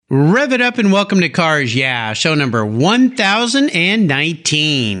Rev it up and welcome to Cars Yeah, show number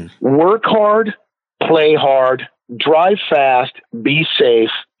 1019. Work hard, play hard, drive fast, be safe,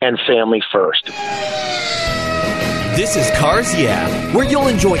 and family first. This is Cars Yeah, where you'll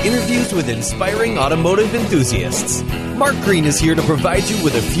enjoy interviews with inspiring automotive enthusiasts. Mark Green is here to provide you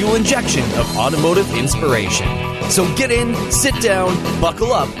with a fuel injection of automotive inspiration. So get in, sit down,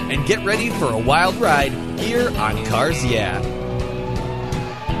 buckle up, and get ready for a wild ride here on Cars Yeah.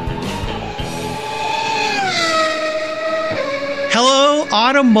 Hello,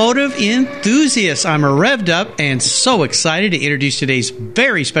 automotive enthusiasts. I'm revved up and so excited to introduce today's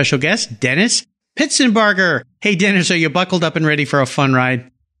very special guest, Dennis Pitzenbarger. Hey, Dennis, are you buckled up and ready for a fun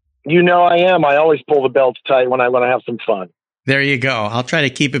ride? You know I am. I always pull the belts tight when I have some fun. There you go. I'll try to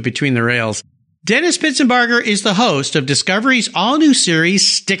keep it between the rails. Dennis Pitzenbarger is the host of Discovery's all-new series,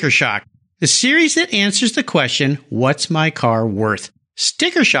 Sticker Shock, the series that answers the question, what's my car worth?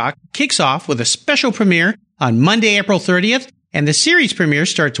 Sticker Shock kicks off with a special premiere on Monday, April 30th, and the series premiere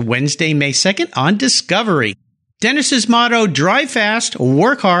starts Wednesday, May 2nd on Discovery. Dennis's motto, drive fast,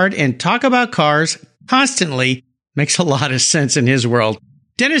 work hard, and talk about cars constantly makes a lot of sense in his world.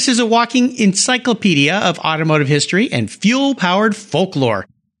 Dennis is a walking encyclopedia of automotive history and fuel-powered folklore.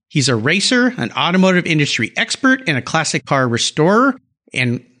 He's a racer, an automotive industry expert, and a classic car restorer,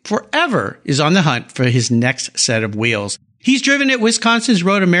 and forever is on the hunt for his next set of wheels. He's driven at Wisconsin's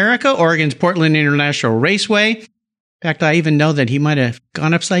Road America, Oregon's Portland International Raceway. In fact, I even know that he might have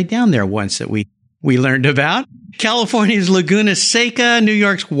gone upside down there once that we learned about. California's Laguna Seca, New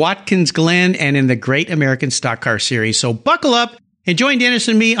York's Watkins Glen, and in the Great American Stock Car Series. So buckle up and join Dennis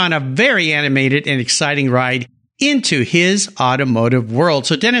and me on a very animated and exciting ride into his automotive world.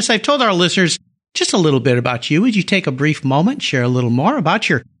 So Dennis, I've told our listeners just a little bit about you. Would you take a brief moment, share a little more about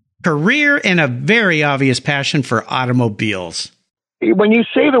your career and a very obvious passion for automobiles? When you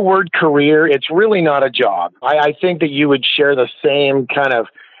say the word career, it's really not a job. I think that you would share the same kind of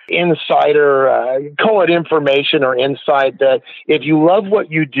insider, call it information or insight, that if you love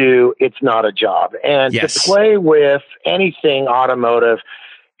what you do, it's not a job. And yes, to play with anything automotive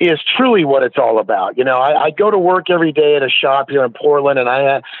is truly what it's all about. You know, I go to work every day at a shop here in Portland, and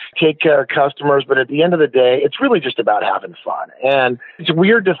I take care of customers, but at the end of the day, it's really just about having fun. And it's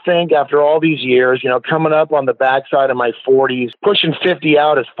weird to think after all these years, you know, coming up on the backside of my 40s, pushing 50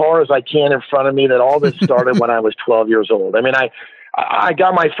 out as far as I can in front of me, that all this started when I was 12 years old. I mean, I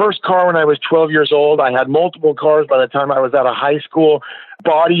got my first car when I was 12 years old. I had multiple cars by the time I was out of high school.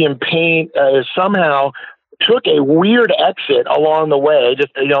 Body and paint somehow took a weird exit along the way, just,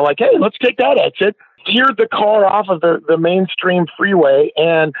 you know, like, hey, let's take that exit, steered the car off of the mainstream freeway,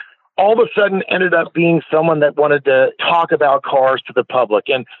 and all of a sudden ended up being someone that wanted to talk about cars to the public.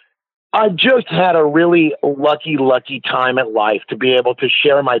 And I just had a really lucky time in life to be able to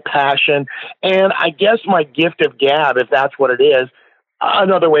share my passion. And I guess my gift of gab, if that's what it is,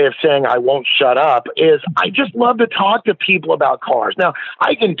 another way of saying I won't shut up, is I just love to talk to people about cars. Now,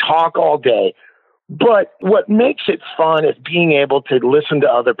 I can talk all day, but what makes it fun is being able to listen to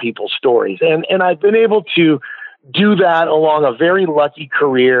other people's stories. And I've been able to do that along a very lucky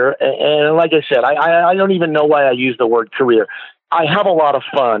career. And like I said, I don't even know why I use the word career. I have a lot of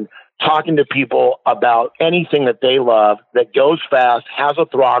fun talking to people about anything that they love, that goes fast, has a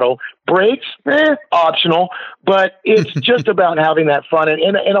throttle, brakes, optional, but it's just about having that fun.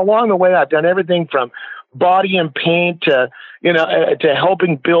 And along the way, I've done everything from body and paint to, you know, to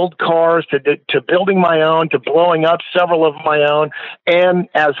helping build cars, to building my own, to blowing up several of my own, and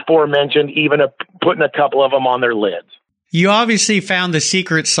as aforementioned, even putting a couple of them on their lids. You obviously found the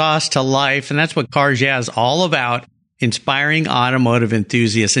secret sauce to life, and that's what Cars Yeah is all about, inspiring automotive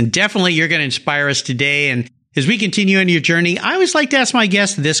enthusiasts. And definitely you're going to inspire us today. And as we continue on your journey, I always like to ask my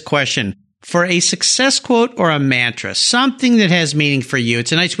guests this question. For a success quote or a mantra, something that has meaning for you,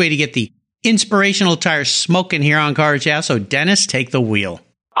 it's a nice way to get the inspirational tire smoking here on Cars Yeah. So Dennis, take the wheel.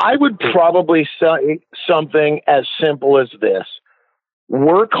 I would probably say something as simple as this: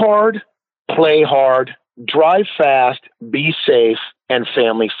 work hard, play hard, drive fast, be safe, and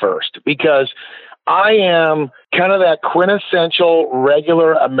family first. Because I am kind of that quintessential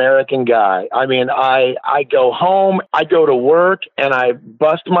regular American guy. I mean, I go home, I go to work, and I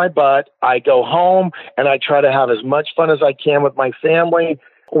bust my butt. I go home, and I try to have as much fun as I can with my family.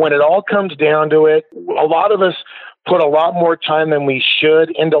 When it all comes down to it, a lot of us put a lot more time than we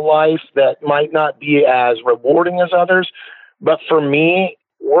should into life that might not be as rewarding as others. But for me,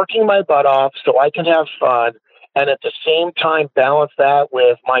 working my butt off so I can have fun, and at the same time balance that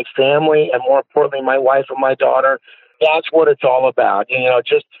with my family and, more importantly, my wife and my daughter, that's what it's all about. You know,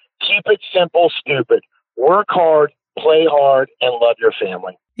 just keep it simple, stupid. Work hard, play hard, and love your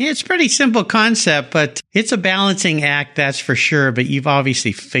family. Yeah, it's a pretty simple concept, but it's a balancing act, that's for sure. But you've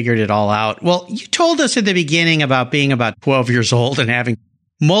obviously figured it all out. Well, you told us at the beginning about being about 12 years old and having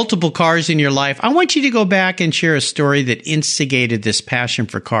multiple cars in your life. I want you to go back and share a story that instigated this passion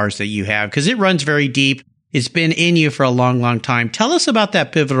for cars that you have, because it runs very deep. It's been in you for a long, long time. Tell us about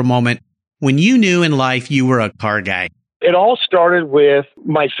that pivotal moment when you knew in life you were a car guy. It all started with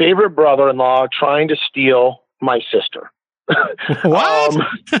my favorite brother-in-law trying to steal my sister. What?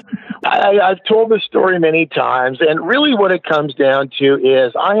 I've told this story many times, and really what it comes down to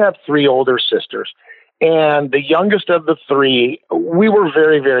is I have 3 older sisters, and the youngest of the 3, we were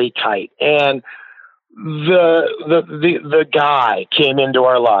very, very tight. And the guy came into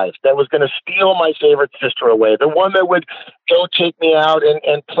our life that was going to steal my favorite sister away, the one that would go take me out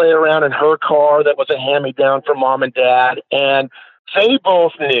and play around in her car that was a hand-me-down from mom and dad. And they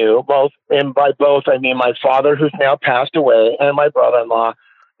both knew, and by both I mean my father, who's now passed away, and my brother-in-law,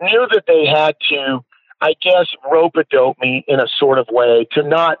 knew that they had to, I guess, rope-a-dope me in a sort of way to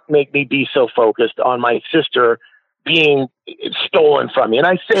not make me be so focused on my sister being stolen from me. And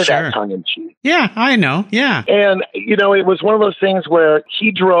I say that tongue in cheek. Yeah, I know. Yeah. And, it was one of those things where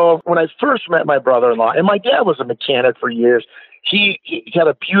he drove, when I first met my brother-in-law, and my dad was a mechanic for years. He had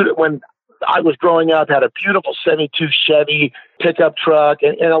when I was growing up, had a beautiful 72 Chevy pickup truck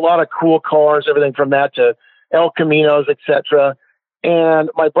and a lot of cool cars, everything from that to El Caminos, etc. And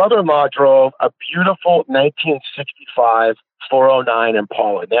my brother-in-law drove a beautiful 1965 409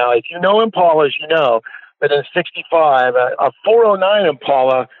 Impala. Now, if you know Impalas, you know that in 65, a 409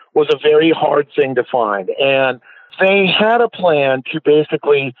 Impala was a very hard thing to find. And they had a plan to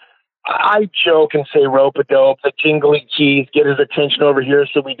basically, I joke and say rope-a-dope, the jingly keys, get his attention over here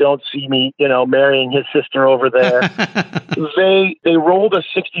so we don't see me, marrying his sister over there. They rolled a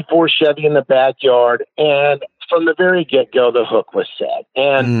 64 Chevy in the backyard, and from the very get-go, the hook was set.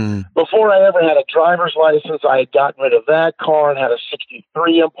 And before I ever had a driver's license, I had gotten rid of that car and had a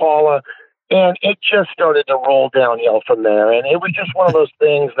 63 Impala. And it just started to roll downhill from there. And it was just one of those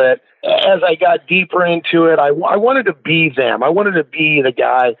things that as I got deeper into it, I wanted to be them. I wanted to be the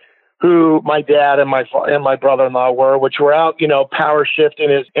guy who my dad and my brother-in-law were, which were out, power shifting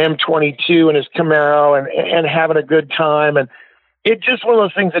his M22 and his Camaro and having a good time. And it's just one of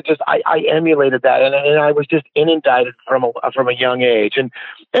those things that just I emulated that, and I was just inundated from a young age. And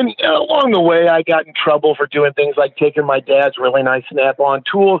along the way, I got in trouble for doing things like taking my dad's really nice Snap-on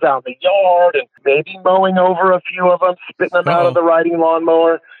tools out in the yard and maybe mowing over a few of them, spitting them out of the riding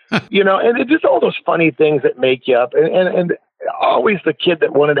lawnmower, and it's just all those funny things that make you up. And always the kid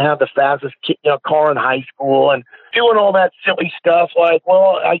that wanted to have the fastest car in high school and doing all that silly stuff like,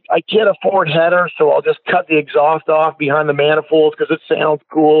 well, I can't afford header, so I'll just cut the exhaust off behind the manifolds because it sounds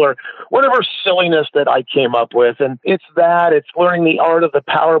cool, or whatever silliness that I came up with. And it's learning the art of the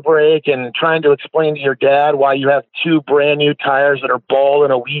power brake and trying to explain to your dad why you have 2 brand new tires that are bald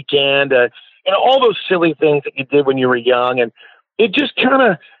in a weekend, all those silly things that you did when you were young. And it just kind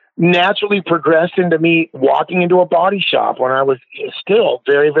of naturally progressed into me walking into a body shop when I was still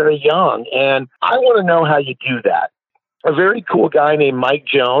very, very young. And I want to know how you do that. A very cool guy named Mike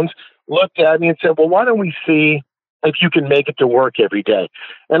Jones looked at me and said, well, why don't we see if you can make it to work every day?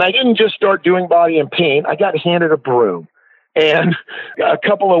 And I didn't just start doing body and paint. I got handed a broom. And a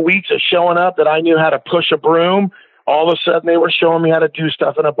couple of weeks of showing up that I knew how to push a broom, all of a sudden they were showing me how to do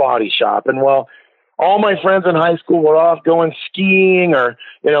stuff in a body shop. And well, all my friends in high school were off going skiing or,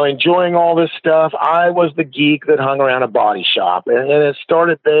 enjoying all this stuff. I was the geek that hung around a body shop. And it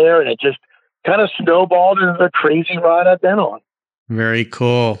started there, and it just kind of snowballed into the crazy ride I've been on. Very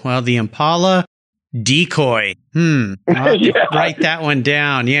cool. Well, the Impala Decoy. I'll write that one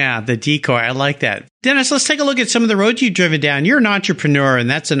down. Yeah, the Decoy. I like that. Dennis, let's take a look at some of the roads you've driven down. You're an entrepreneur, and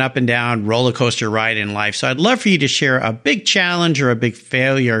that's an up and down roller coaster ride in life. So I'd love for you to share a big challenge or a big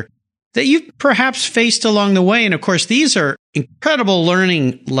failure that you've perhaps faced along the way. And of course, these are incredible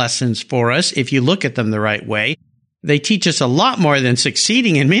learning lessons for us if you look at them the right way. They teach us a lot more than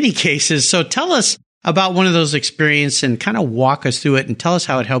succeeding in many cases. So tell us about one of those experiences and kind of walk us through it and tell us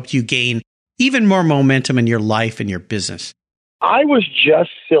how it helped you gain even more momentum in your life and your business. I was just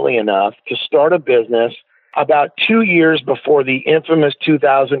silly enough to start a business about 2 years before the infamous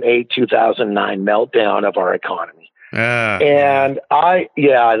 2008-2009 meltdown of our economy. And that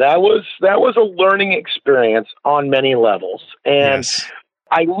was a learning experience on many levels. And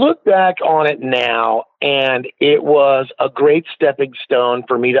I look back on it now, and it was a great stepping stone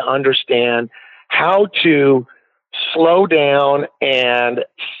for me to understand how to slow down and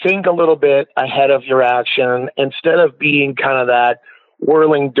think a little bit ahead of your action instead of being kind of that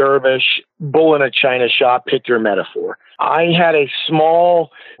whirling dervish, bull in a china shop, pick your metaphor. I had a small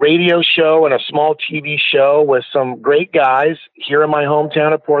radio show and a small TV show with some great guys here in my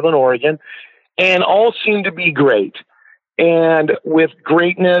hometown of Portland, Oregon, and all seemed to be great. And with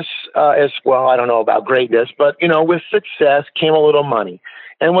greatness as well, I don't know about greatness, but, with success came a little money.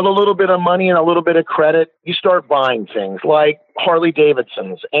 And with a little bit of money and a little bit of credit, you start buying things like Harley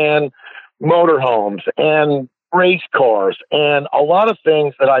Davidsons and motorhomes and race cars and a lot of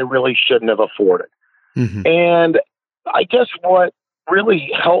things that I really shouldn't have afforded. Mm-hmm. And I guess what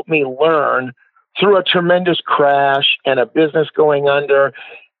really helped me learn through a tremendous crash and a business going under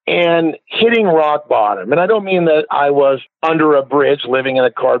and hitting rock bottom. And I don't mean that I was under a bridge living in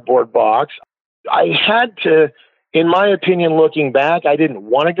a cardboard box. I had to, in my opinion, looking back, I didn't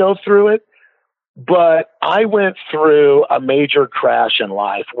want to go through it, but I went through a major crash in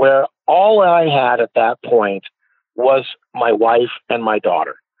life where all I had at that point was my wife and my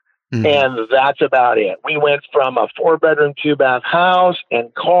daughter. Mm-hmm. And that's about it. We went from a 4-bedroom, 2-bath house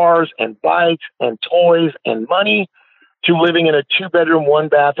and cars and bikes and toys and money to living in a 2-bedroom,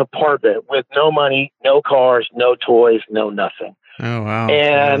 1-bath apartment with no money, no cars, no toys, no nothing. Oh, wow.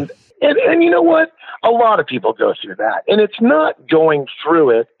 And you know what? A lot of people go through that. And it's not going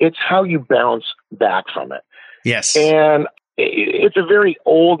through it. It's how you bounce back from it. Yes. And it's a very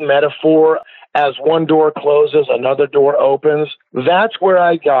old metaphor. As one door closes, another door opens. That's where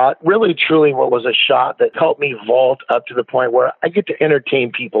I got really, truly what was a shot that helped me vault up to the point where I get to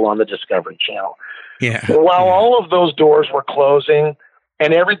entertain people on the Discovery Channel. Yeah. While all of those doors were closing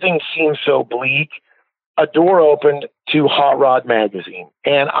and everything seemed so bleak, a door opened to Hot Rod Magazine.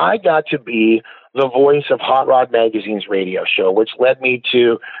 And I got to be the voice of Hot Rod Magazine's radio show, which led me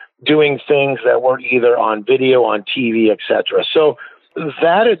to doing things that were either on video, on TV, etc. So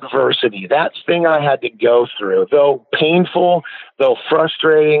that adversity, that thing I had to go through, though painful, though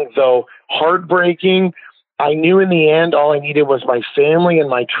frustrating, though heartbreaking, I knew in the end all I needed was my family and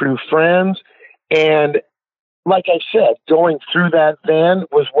my true friends. And like I said, going through that then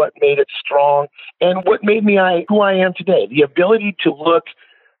was what made it strong and what made me who I am today. The ability to look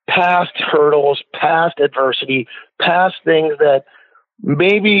past hurdles, past adversity, past things that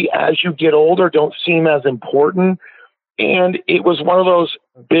maybe as you get older don't seem as important. And it was one of those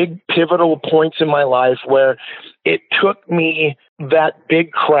big pivotal points in my life where it took me that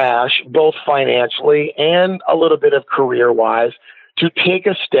big crash, both financially and a little bit of career-wise, to take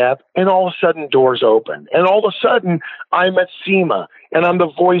a step, and all of a sudden doors open. And all of a sudden I'm at SEMA and I'm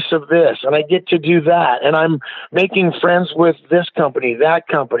the voice of this and I get to do that. And I'm making friends with this company,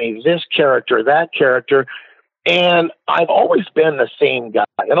 this character, that character. And I've always been the same guy.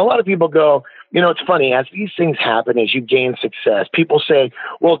 And a lot of people go, it's funny, as these things happen, as you gain success, people say,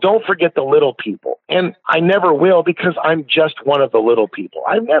 well, don't forget the little people. And I never will, because I'm just one of the little people.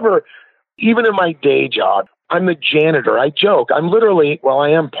 I've never, even in my day job, I'm the janitor. I joke. I'm literally, I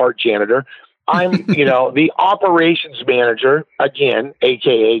am part janitor. I'm, the operations manager, again,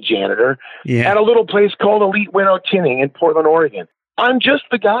 AKA janitor, at a little place called Elite Window Tinting in Portland, Oregon. I'm just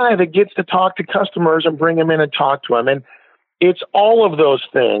the guy that gets to talk to customers and bring them in and talk to them. And it's all of those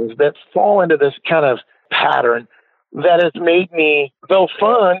things that fall into this kind of pattern that has made me, though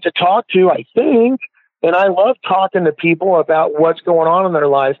fun to talk to, I think, and I love talking to people about what's going on in their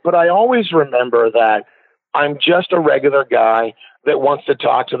life, but I always remember that I'm just a regular guy that wants to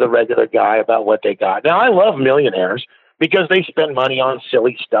talk to the regular guy about what they got. Now, I love millionaires because they spend money on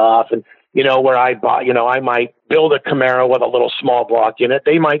silly stuff. And, where I bought, I might build a Camaro with a little small block in it.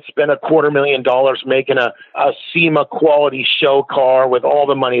 They might spend $250,000 making a SEMA quality show car with all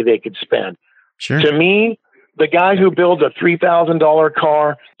the money they could spend. Sure. To me, the guy who builds a $3,000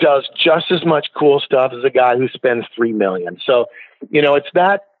 car does just as much cool stuff as a guy who spends $3 million. So, it's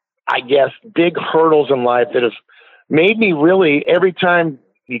that, I guess, big hurdles in life that have made me really, every time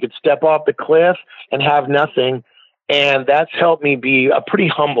you could step off the cliff and have nothing. And that's helped me be a pretty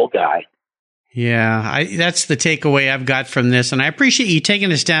humble guy. Yeah, that's the takeaway I've got from this. And I appreciate you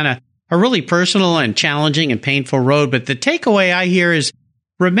taking us down a really personal and challenging and painful road. But the takeaway I hear is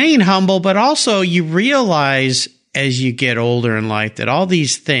remain humble, but also you realize as you get older in life that all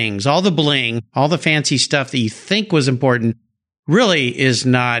these things, all the bling, all the fancy stuff that you think was important really is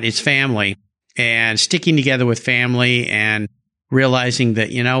not. It's family and sticking together with family and realizing that,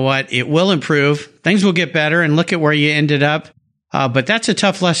 it will improve. Things will get better, and look at where you ended up. But that's a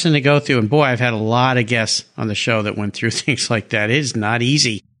tough lesson to go through. And boy, I've had a lot of guests on the show that went through things like that. It is not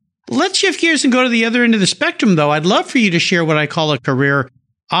easy. Let's shift gears and go to the other end of the spectrum, though. I'd love for you to share what I call a career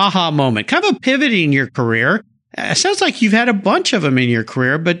aha moment, kind of a pivot in your career. It sounds like you've had a bunch of them in your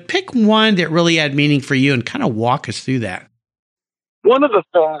career, but pick one that really had meaning for you and kind of walk us through that. one of the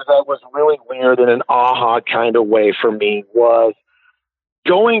things that was really weird in an aha kind of way for me was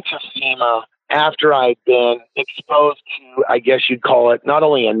going to SEMA after I'd been exposed to, I guess you'd call it, not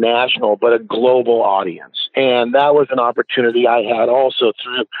only a national, but a global audience. And that was an opportunity I had also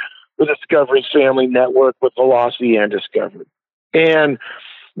through the Discovery Family Network with Velocity and Discovery. And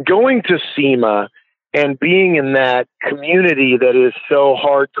going to SEMA and being in that community that is so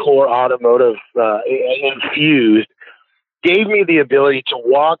hardcore automotive infused gave me the ability to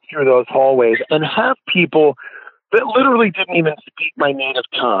walk through those hallways and have people that literally didn't even speak my native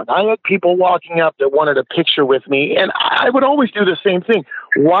tongue. I had people walking up that wanted a picture with me, and I would always do the same thing.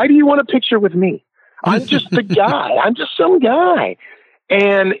 Why do you want a picture with me? I'm just the guy. I'm just some guy.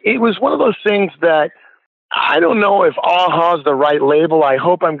 And it was one of those things that I don't know if aha is the right label. I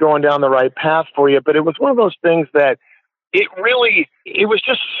hope I'm going down the right path for you, but it was one of those things that it was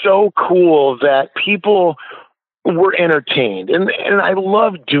just so cool that people were entertained. And I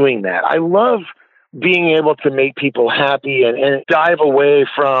love doing that. I love being able to make people happy and dive away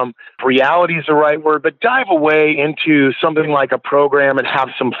from reality is the right word, but dive away into something like a program and have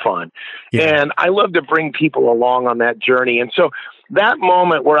some fun. Yeah. And I love to bring people along on that journey. And so that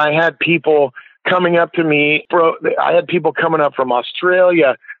moment where I had people coming up to me, I had people coming up from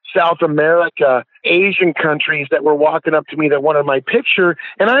Australia, South America, Asian countries that were walking up to me that wanted my picture.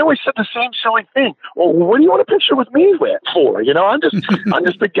 And I always said the same silly thing. Well, what do you want a picture with me for? You know, I'm just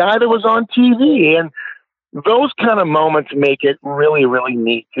the guy that was on TV. And those kind of moments make it really, really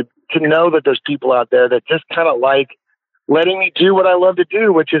neat to know that there's people out there that just kind of like letting me do what I love to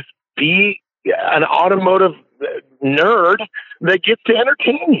do, which is be an automotive nerd that gets to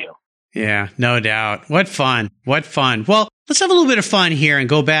entertain you. Yeah, no doubt. What fun. What fun. Well, let's have a little bit of fun here and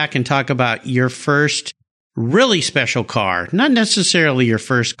go back and talk about your first really special car. Not necessarily your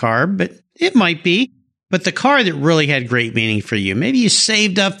first car, but it might be. But the car that really had great meaning for you. Maybe you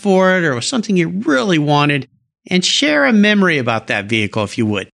saved up for it or it was something you really wanted. And share a memory about that vehicle if you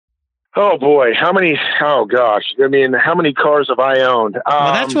would. Oh, boy. Oh, gosh. I mean, how many cars have I owned?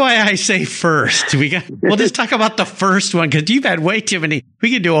 Well, that's why I say first. We'll just talk about the first one because you've had way too many.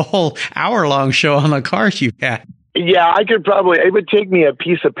 We could do a whole hour-long show on the cars you've had. Yeah, it would take me a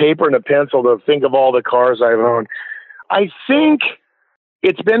piece of paper and a pencil to think of all the cars I've owned. I think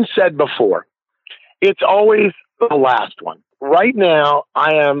it's been said before. It's always the last one. Right now,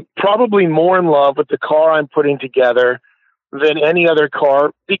 I am probably more in love with the car I'm putting together than any other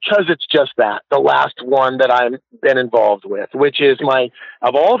car because it's just that, the last one that I've been involved with, which is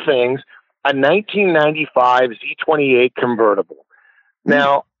of all things, a 1995 Z28 convertible.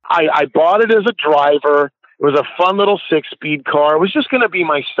 Now, I bought it as a driver. It was a fun little 6-speed car. It was just going to be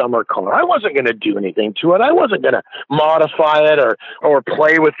my summer car. I wasn't going to do anything to it. I wasn't going to modify it or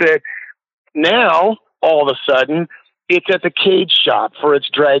play with it. Now, all of a sudden, it's at the cage shop for its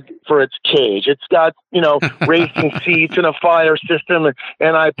cage. It's got, racing seats and a fire system.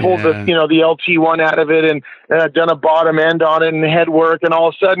 And I pulled the LT1 out of it and I've done a bottom end on it and head work. And all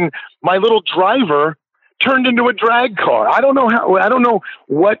of a sudden my little driver turned into a drag car. I don't know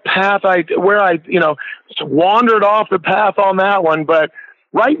what path where I wandered off the path on that one. But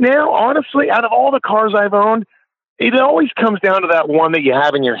right now, honestly, out of all the cars I've owned, it always comes down to that one that you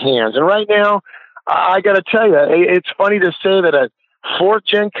have in your hands. And right now, I got to tell you, it's funny to say that a 4th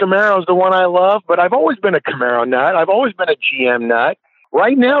gen Camaro is the one I love, but I've always been a Camaro nut. I've always been a GM nut.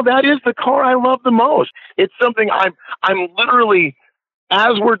 Right now, that is the car I love the most. It's something I'm literally,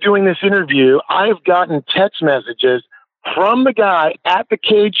 as we're doing this interview, I've gotten text messages from the guy at the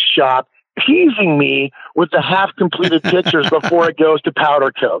cage shop teasing me with the half-completed pictures before it goes to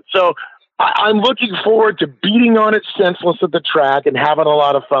powder coat. So I'm looking forward to beating on it senseless at the track and having a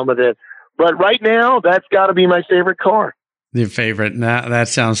lot of fun with it. But right now, that's got to be my favorite car. Your favorite? That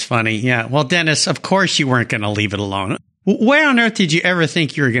sounds funny. Yeah. Well, Dennis, of course you weren't going to leave it alone. Where on earth did you ever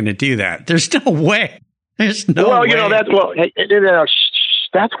think you were going to do that? There's no way. There's no way. Well,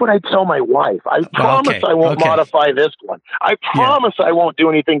 that's what I tell my wife. I promise I won't modify this one. I promise I won't do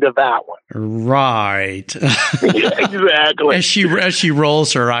anything to that one. Right. Exactly. As she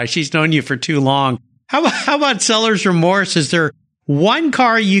rolls her eyes, she's known you for too long. How about seller's remorse? Is there one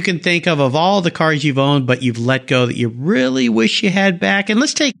car you can think of all the cars you've owned, but you've let go that you really wish you had back? And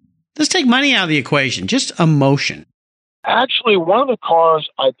let's take money out of the equation, just emotion. Actually, one of the cars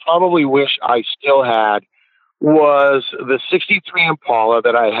I probably wish I still had was the 63 Impala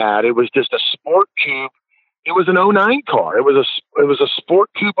that I had. It was just a sport coupe. It was an 09 car. It was a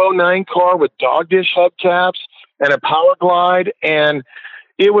sport coupe 09 car with dog dish hubcaps and a Power Glide. And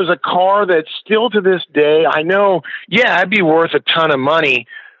it was a car that still to this day, I know, it'd be worth a ton of money,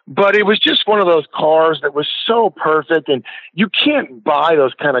 But it was just one of those cars that was so perfect, and you can't buy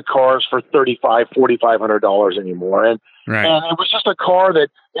those kind of cars for $4,500 anymore. And Right. And it was just a car that,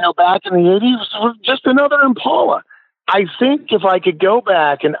 back in the 80s was just another Impala. I think if I could go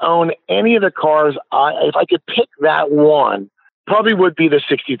back and own any of the cars, if I could pick that one, probably would be the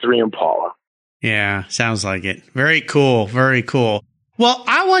 63 Impala. Yeah, sounds like it. Very cool. Very cool. Well,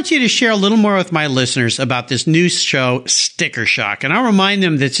 I want you to share a little more with my listeners about this new show, Sticker Shock. And I'll remind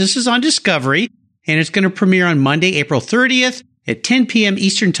them that this is on Discovery, and it's going to premiere on Monday, April 30th at 10 p.m.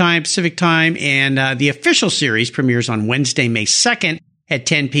 Eastern Time, Pacific Time. And the official series premieres on Wednesday, May 2nd at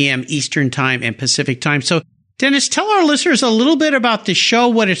 10 p.m. Eastern Time and Pacific Time. So, Dennis, tell our listeners a little bit about the show,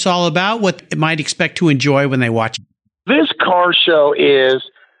 what it's all about, what they might expect to enjoy when they watch it. This car show is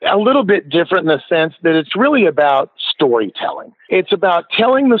a little bit different in the sense that it's really about storytelling. It's about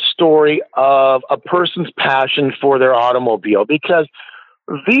telling the story of a person's passion for their automobile, because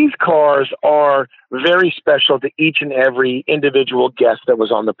these cars are very special to each and every individual guest that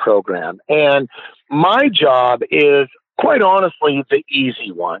was on the program. And my job is, quite honestly, the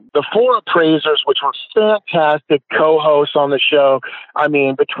easy one. The four appraisers, which were fantastic co-hosts on the show,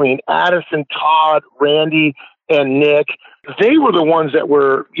 between Addison, Todd, Randy, and Nick, they were the ones that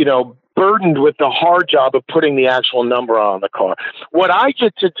were, burdened with the hard job of putting the actual number on the car. What I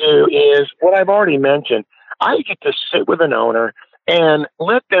get to do is what I've already mentioned. I get to sit with an owner and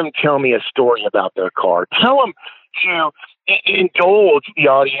let them tell me a story about their car. Tell them to indulge the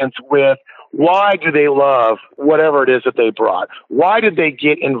audience with why do they love whatever it is that they brought? Why did they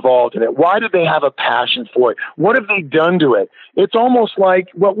get involved in it? Why did they have a passion for it? What have they done to it? It's almost like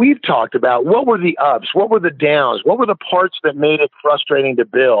what we've talked about. What were the ups? What were the downs? What were the parts that made it frustrating to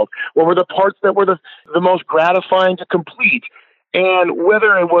build? What were the parts that were the most gratifying to complete? And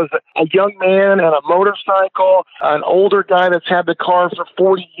whether it was a young man and a motorcycle, an older guy that's had the car for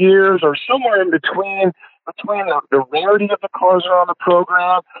 40 years, or somewhere in between the rarity of the cars that are on the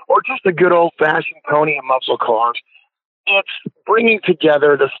program, or just the good old-fashioned pony and muscle cars, it's bringing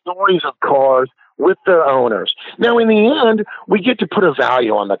together the stories of cars with their owners. Now, in the end, we get to put a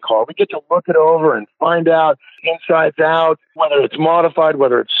value on the car. We get to look it over and find out insides out, whether it's modified,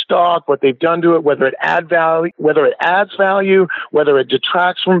 whether it's stock, what they've done to it, whether it adds value, whether it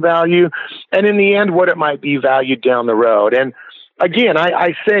detracts from value, and in the end, what it might be valued down the road. And again, I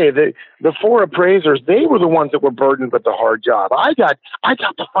say that the four appraisers, they were the ones that were burdened with the hard job. I got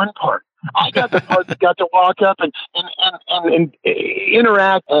the fun part. I got the part that got to walk up and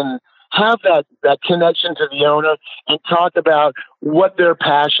interact and have that connection to the owner and talk about what their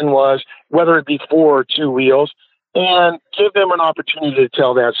passion was, whether it be four or two wheels, and give them an opportunity to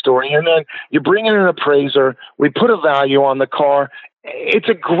tell that story. And then you bring in an appraiser, we put a value on the car. It's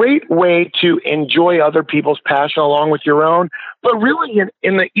a great way to enjoy other people's passion along with your own. But really,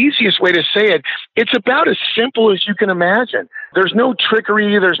 in the easiest way to say it, it's about as simple as you can imagine. There's no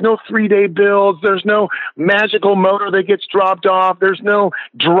trickery. There's no 3-day builds. There's no magical motor that gets dropped off. There's no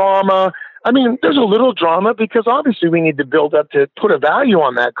drama. There's a little drama because obviously we need to build up to put a value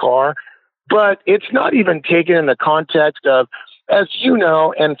on that car. But it's not even taken in the context of, as you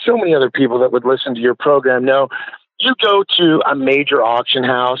know, and so many other people that would listen to your program know, you go to a major auction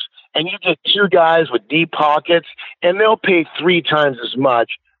house and you get two guys with deep pockets and they'll pay 3 times as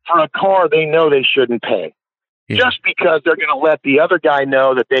much for a car they know they shouldn't pay. Yeah. Just because they're going to let the other guy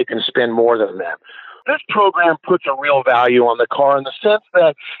know that they can spend more than them. This program puts a real value on the car in the sense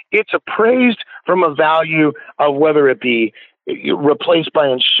that it's appraised from a value of whether it be replaced by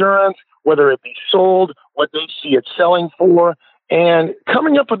insurance, whether it be sold, what they see it selling for. And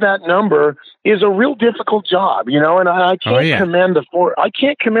coming up with that number is a real difficult job, and I can't commend the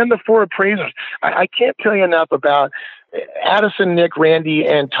four appraisers. I can't tell you enough about Addison, Nick, Randy,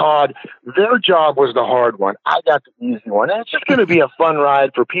 and Todd. Their job was the hard one. I got the easy one. And it's just going to be a fun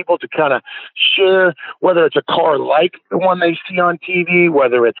ride for people to kind of share, whether it's a car like the one they see on TV,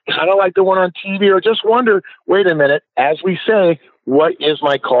 whether it's kind of like the one on TV, or just wonder, wait a minute, as we say, what is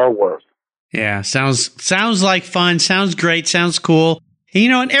my car worth? Yeah, sounds like fun. Sounds great. Sounds cool.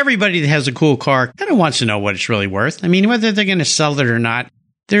 And, and everybody that has a cool car kind of wants to know what it's really worth. Whether they're going to sell it or not,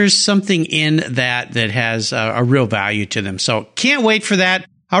 there's something in that has a real value to them. So can't wait for that.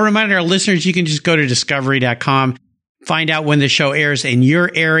 I'll remind our listeners, you can just go to discovery.com, find out when the show airs in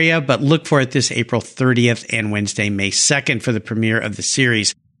your area, but look for it this April 30th and Wednesday, May 2nd for the premiere of the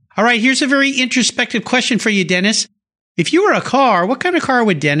series. All right, here's a very introspective question for you, Dennis. If you were a car, what kind of car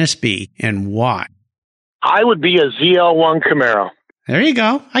would Dennis be and why? I would be a ZL1 Camaro. There you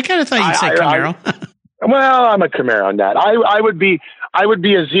go. I kind of thought you'd say Camaro. Well, I'm a Camaro on that. I would be I would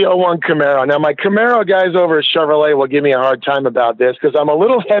be a Z01 Camaro. Now, my Camaro guys over at Chevrolet will give me a hard time about this because I'm a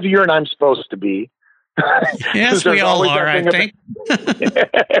little heavier than I'm supposed to be. Yes, we all are, I think.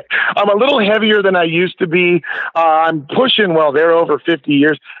 I'm a little heavier than I used to be. I'm pushing, well, they're over 50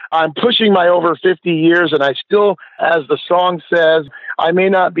 years. I'm pushing my over 50 years, and I still, as the song says, I may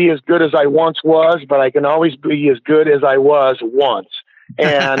not be as good as I once was, but I can always be as good as I was once.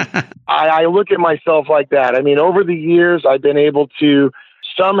 And I look at myself like that. I mean, over the years, I've been able to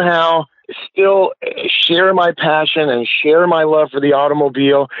somehow still share my passion and share my love for the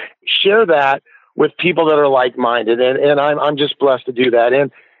automobile, share that with people that are like-minded. And I'm just blessed to do that.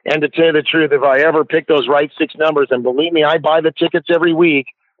 And to tell you the truth, if I ever pick those right 6 numbers, and believe me, I buy the tickets every week,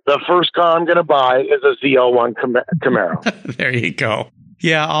 the first car I'm going to buy is a Z01 Camaro. There you go.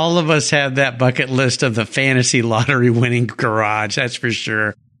 Yeah, all of us have that bucket list of the fantasy lottery winning garage. That's for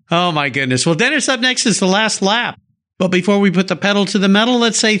sure. Oh, my goodness. Well, Dennis, up next is the last lap. But before we put the pedal to the metal,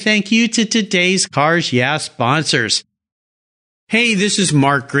 let's say thank you to today's Cars Yeah sponsors. Hey, this is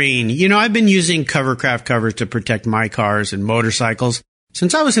Mark Green. You know, I've been using Covercraft covers to protect my cars and motorcycles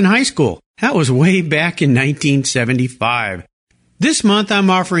since I was in high school. That was way back in 1975. This month,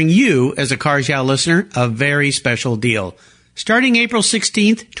 I'm offering you, as a Cars Yeah listener, a very special deal. Starting April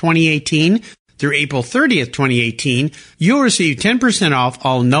 16th, 2018 through April 30th, 2018, you'll receive 10% off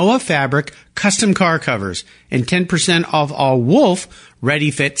all Noah Fabric custom car covers and 10% off all Wolf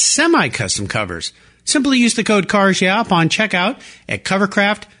Ready-Fit semi-custom covers. Simply use the code CARSYEAH upon checkout at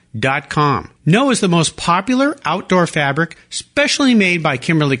covercraft.com. Noah is the most popular outdoor fabric specially made by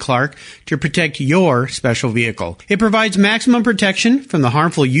Kimberly-Clark to protect your special vehicle. It provides maximum protection from the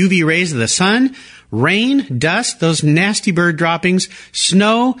harmful UV rays of the sun, rain, dust, those nasty bird droppings,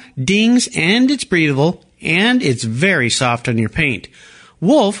 snow, dings, and it's breathable, and it's very soft on your paint.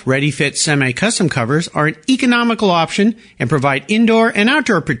 Wolf Ready-Fit semi-custom covers are an economical option and provide indoor and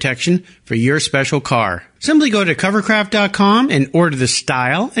outdoor protection for your special car. Simply go to covercraft.com and order the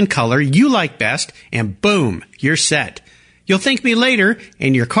style and color you like best, and boom, you're set. You'll thank me later,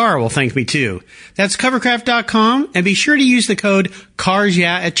 and your car will thank me too. That's covercraft.com, and be sure to use the code CARSYEAH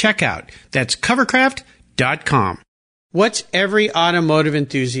at checkout. That's covercraft.com. What's every automotive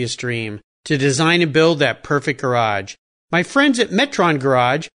enthusiast's dream? To design and build that perfect garage. My friends at Metron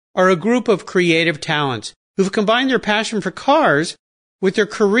Garage are a group of creative talents who've combined their passion for cars with their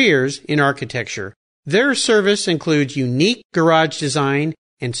careers in architecture. Their service includes unique garage design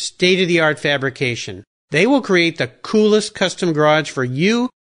and state-of-the-art fabrication. They will create the coolest custom garage for you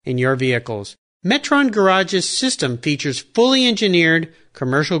and your vehicles. Metron Garage's system features fully engineered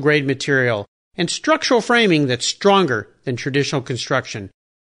commercial-grade material and structural framing that's stronger than traditional construction.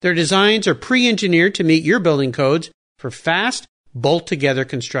 Their designs are pre-engineered to meet your building codes for fast, bolt-together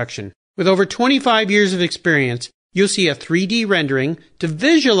construction. With over 25 years of experience, you'll see a 3D rendering to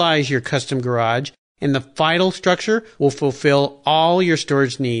visualize your custom garage, and the final structure will fulfill all your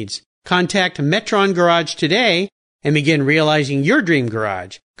storage needs. Contact Metron Garage today and begin realizing your dream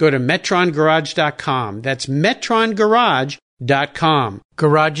garage. Go to metrongarage.com. That's metrongarage.com.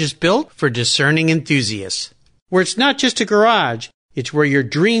 Garage is built for discerning enthusiasts. Where it's not just a garage, it's where your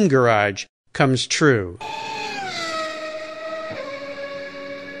dream garage comes true.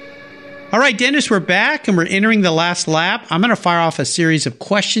 All right, Dennis, we're back and we're entering the last lap. I'm going to fire off a series of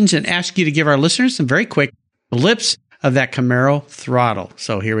questions and ask you to give our listeners some very quick blips of that Camaro throttle.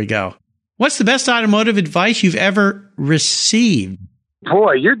 So here we go. What's the best automotive advice you've ever received?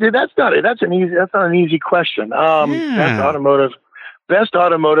 Boy, that's not an easy question. Best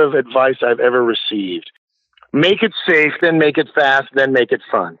automotive advice I've ever received. Make it safe, then make it fast, then make it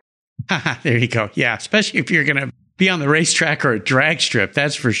fun. There you go. Yeah, especially if you're going to be on the racetrack or a drag strip,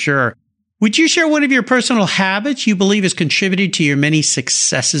 that's for sure. Would you share one of your personal habits you believe has contributed to your many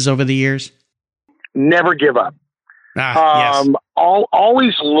successes over the years? Never give up. Yes.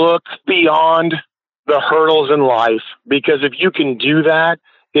 Always look beyond the hurdles in life, because if you can do that,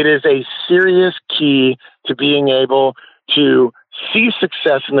 it is a serious key to being able to see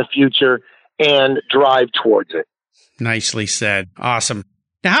success in the future and drive towards it. Nicely said. Awesome.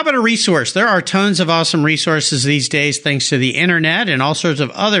 Now, how about a resource? There are tons of awesome resources these days thanks to the internet and all sorts of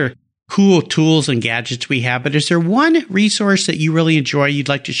other cool tools and gadgets we have. But is there one resource that you really enjoy you'd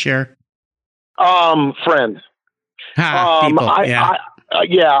like to share? Friends. People.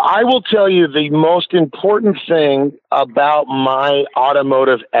 I will tell you the most important thing about my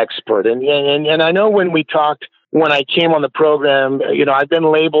automotive expert. And I know when I came on the program, I've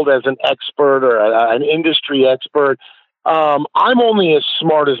been labeled as an expert or an industry expert. I'm only as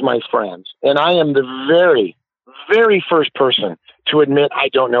smart as my friends. And I am the very, very first person to admit I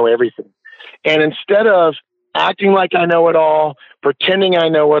don't know everything. And instead of acting like I know it all, pretending I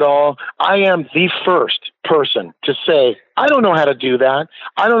know it all. I am the first person to say, I don't know how to do that.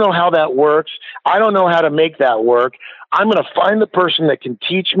 I don't know how that works. I don't know how to make that work. I'm going to find the person that can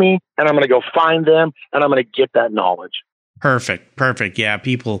teach me, and I'm going to go find them, and I'm going to get that knowledge. Perfect. Yeah,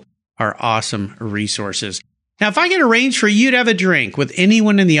 people are awesome resources. Now, if I could arrange for you to have a drink with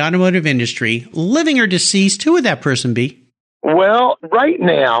anyone in the automotive industry, living or deceased, who would that person be? Well, right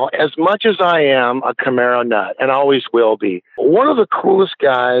now, as much as I am a Camaro nut, and always will be, one of the coolest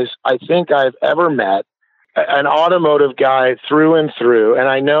guys I think I've ever met, an automotive guy through and through, and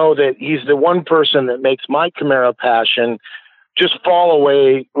I know that he's the one person that makes my Camaro passion just fall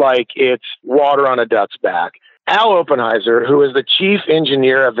away like it's water on a duck's back. Al Oppenheiser, who is the chief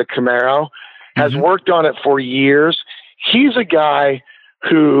engineer of the Camaro, has worked on it for years. He's a guy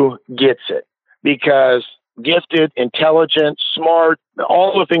who gets it because gifted, intelligent, smart,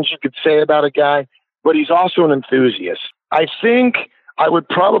 all the things you could say about a guy, but he's also an enthusiast. I think I would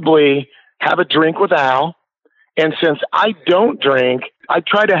probably have a drink with Al. And since I don't drink, I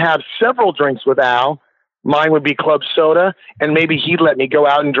try to have several drinks with Al. Mine would be club soda, and maybe he'd let me go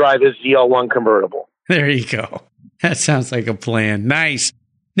out and drive his ZL1 convertible. There you go. That sounds like a plan. Nice.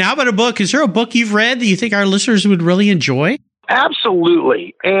 Now, how about a book? Is there a book you've read that you think our listeners would really enjoy?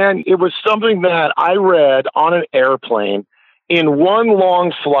 Absolutely. And it was something that I read on an airplane in one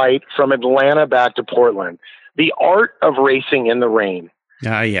long flight from Atlanta back to Portland. The Art of Racing in the Rain.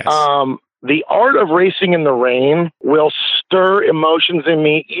 Yes. The Art of Racing in the Rain will stir emotions in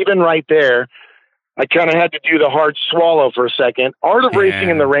me, even right there. I kind of had to do the hard swallow for a second. Art of Racing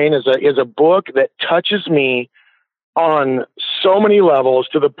in the Rain is a book that touches me on so many levels,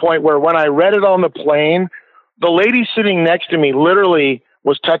 to the point where when I read it on the plane, the lady sitting next to me literally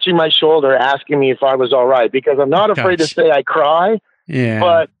was touching my shoulder, asking me if I was all right, because I'm not afraid to say I cry,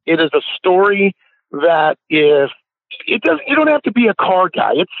 but it is a story that you don't have to be a car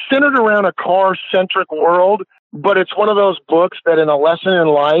guy. It's centered around a car-centric world, but it's one of those books that, in a lesson in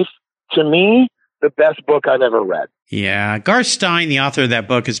life, to me, the best book I've ever read. Yeah. Garth Stein, the author of that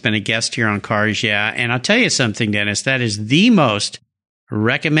book, has been a guest here on Cars Yeah. And I'll tell you something, Dennis, that is the most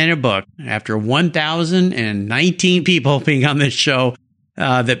recommended book after 1,019 people being on this show,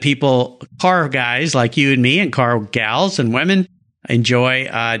 that people, car guys like you and me, and car gals and women, enjoy.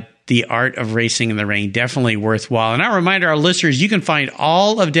 The Art of Racing in the Rain. Definitely worthwhile. And I remind our listeners, you can find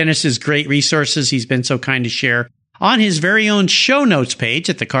all of Dennis's great resources he's been so kind to share on his very own show notes page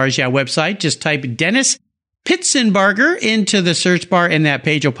at the Cars Yeah website. Just type Dennis Pitzenbarger into the search bar, and that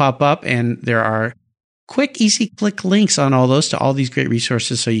page will pop up. And there are quick, easy click links on all those to all these great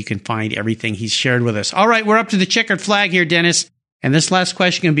resources, so you can find everything he's shared with us. All right, we're up to the checkered flag here, Dennis. And this last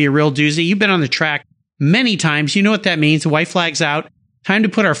question can be a real doozy. You've been on the track many times. You know what that means. The white flag's out. Time to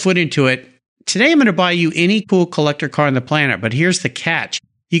put our foot into it. Today, I'm going to buy you any cool collector car on the planet, but here's the catch.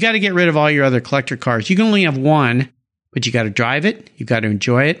 You got to get rid of all your other collector cars. You can only have one, but you got to drive it. You got to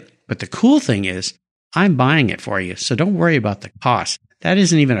enjoy it. But the cool thing is, I'm buying it for you, so don't worry about the cost. That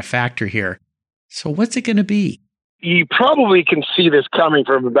isn't even a factor here. So what's it going to be? You probably can see this coming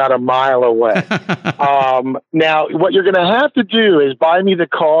from about a mile away. Now, what you're going to have to do is buy me the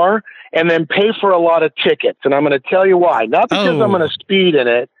car and then pay for a lot of tickets. And I'm going to tell you why. Not because I'm going to speed in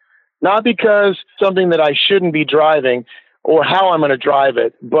it, not because something that I shouldn't be driving or how I'm going to drive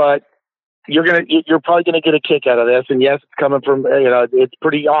it, but you're probably going to get a kick out of this. And yes, it's coming from, it's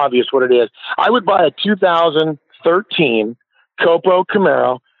pretty obvious what it is. I would buy a 2013 Copo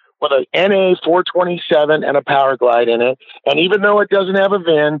Camaro with an NA 427 and a Power Glide in it. And even though it doesn't have a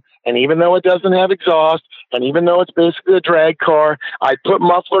VIN, and even though it doesn't have exhaust, and even though it's basically a drag car, I'd put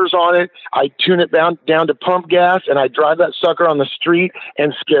mufflers on it, I'd tune it down to pump gas, and I'd drive that sucker on the street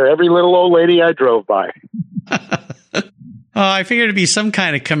and scare every little old lady I drove by. I figured it'd be some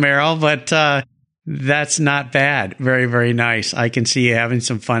kind of Camaro, but that's not bad. Very, very nice. I can see you having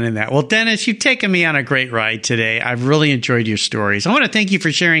some fun in that. Well, Dennis, you've taken me on a great ride today. I've really enjoyed your stories. I want to thank you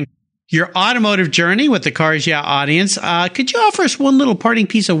for sharing your automotive journey with the Cars Yeah audience. Could you offer us one little parting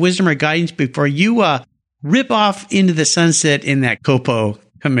piece of wisdom or guidance before you rip off into the sunset in that Copo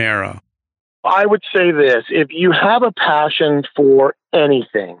Camaro? I would say this. If you have a passion for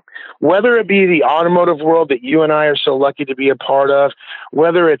anything, whether it be the automotive world that you and I are so lucky to be a part of,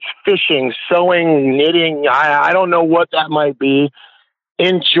 whether it's fishing, sewing, knitting, I don't know what that might be,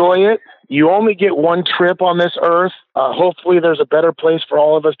 enjoy it. You only get one trip on this earth. Hopefully there's a better place for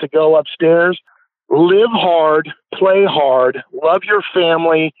all of us to go upstairs. Live hard, play hard, love your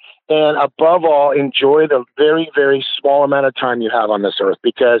family, and above all, enjoy the very, very small amount of time you have on this earth,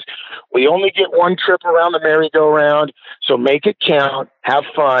 because we only get one trip around the merry-go-round. So make it count, have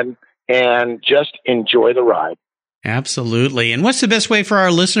fun, and just enjoy the ride. Absolutely. And what's the best way for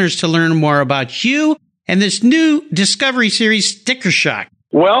our listeners to learn more about you and this new Discovery Series Sticker Shock?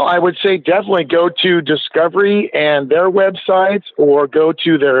 Well, I would say definitely go to Discovery and their websites, or go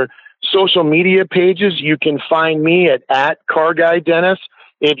to their social media pages. You can find me at Car Guy Dennis.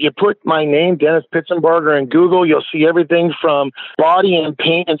 If you put my name, Dennis Pitzenbarger, in Google, you'll see everything from body and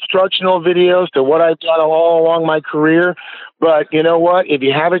paint instructional videos to what I've done all along my career. But you know what? If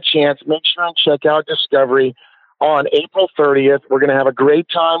you have a chance, make sure and check out Discovery. On April 30th, we're going to have a great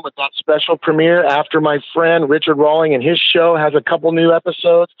time with that special premiere after my friend Richard Rawling and his show has a couple new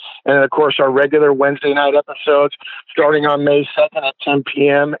episodes. And then, of course, our regular Wednesday night episodes starting on May 2nd at 10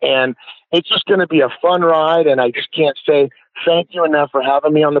 p.m. And it's just going to be a fun ride. And I just can't say thank you enough for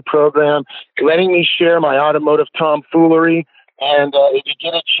having me on the program, letting me share my automotive tomfoolery. And if you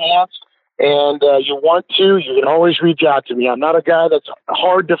get a chance, and you want to, you can always reach out to me. I'm not a guy that's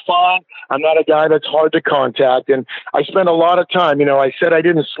hard to find. I'm not a guy that's hard to contact. And I spend a lot of time, I said I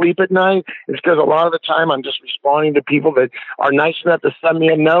didn't sleep at night. It's because a lot of the time I'm just responding to people that are nice enough to send me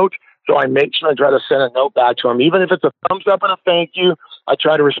a note. So I make sure I try to send a note back to them. Even if it's a thumbs up and a thank you, I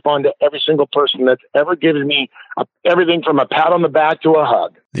try to respond to every single person that's ever given me everything from a pat on the back to a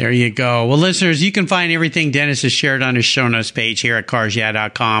hug. There you go. Well, listeners, you can find everything Dennis has shared on his show notes page here at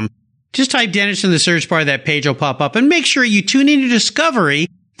carsyeah.com. Just type Dennis in the search bar. That page will pop up. And make sure you tune into Discovery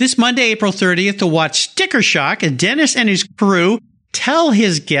this Monday, April 30th, to watch Sticker Shock as Dennis and his crew tell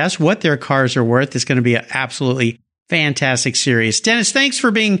his guests what their cars are worth. It's going to be an absolutely fantastic series. Dennis, thanks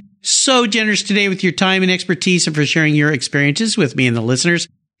for being so generous today with your time and expertise, and for sharing your experiences with me and the listeners.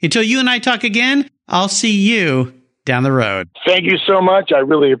 Until you and I talk again, I'll see you down the road. Thank you so much. I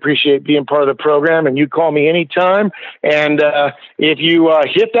really appreciate being part of the program, and you call me anytime. And if you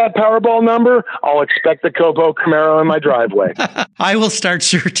hit that Powerball number, I'll expect the Copo Camaro in my driveway. I will start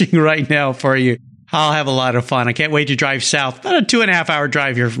searching right now for you. I'll have a lot of fun. I can't wait to drive south. About a 2.5 hour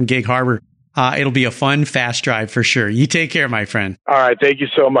drive here from Gig Harbor. It'll be a fun, fast drive for sure. You take care, my friend. All right. Thank you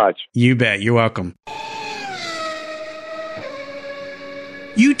so much. You bet. You're welcome.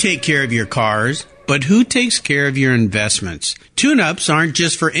 You take care of your cars, but who takes care of your investments? Tune-ups aren't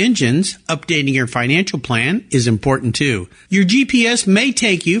just for engines. Updating your financial plan is important too. Your GPS may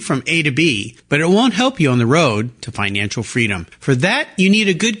take you from A to B, but it won't help you on the road to financial freedom. For that, you need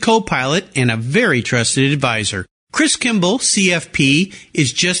a good co-pilot and a very trusted advisor. Chris Kimball, CFP,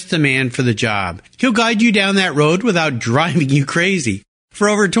 is just the man for the job. He'll guide you down that road without driving you crazy. For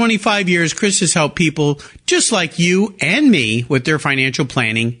over 25 years, Chris has helped people just like you and me with their financial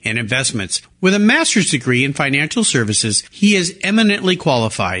planning and investments. With a master's degree in financial services, he is eminently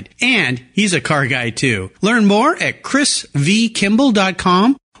qualified, and he's a car guy too. Learn more at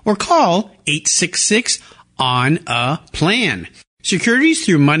chrisvkimball.com or call 866-ON-A-PLAN. Securities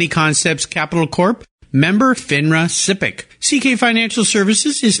through Money Concepts Capital Corp. Member FINRA SIPC. CK Financial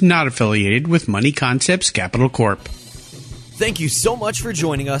Services is not affiliated with Money Concepts Capital Corp. Thank you so much for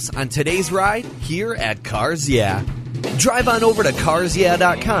joining us on today's ride here at Cars Yeah. Drive on over to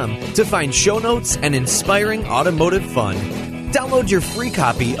carsyeah.com to find show notes and inspiring automotive fun. Download your free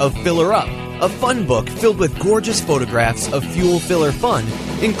copy of Filler Up, a fun book filled with gorgeous photographs of fuel filler fun,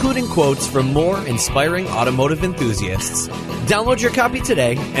 including quotes from more inspiring automotive enthusiasts. Download your copy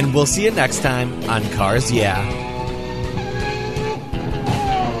today, and we'll see you next time on Cars Yeah.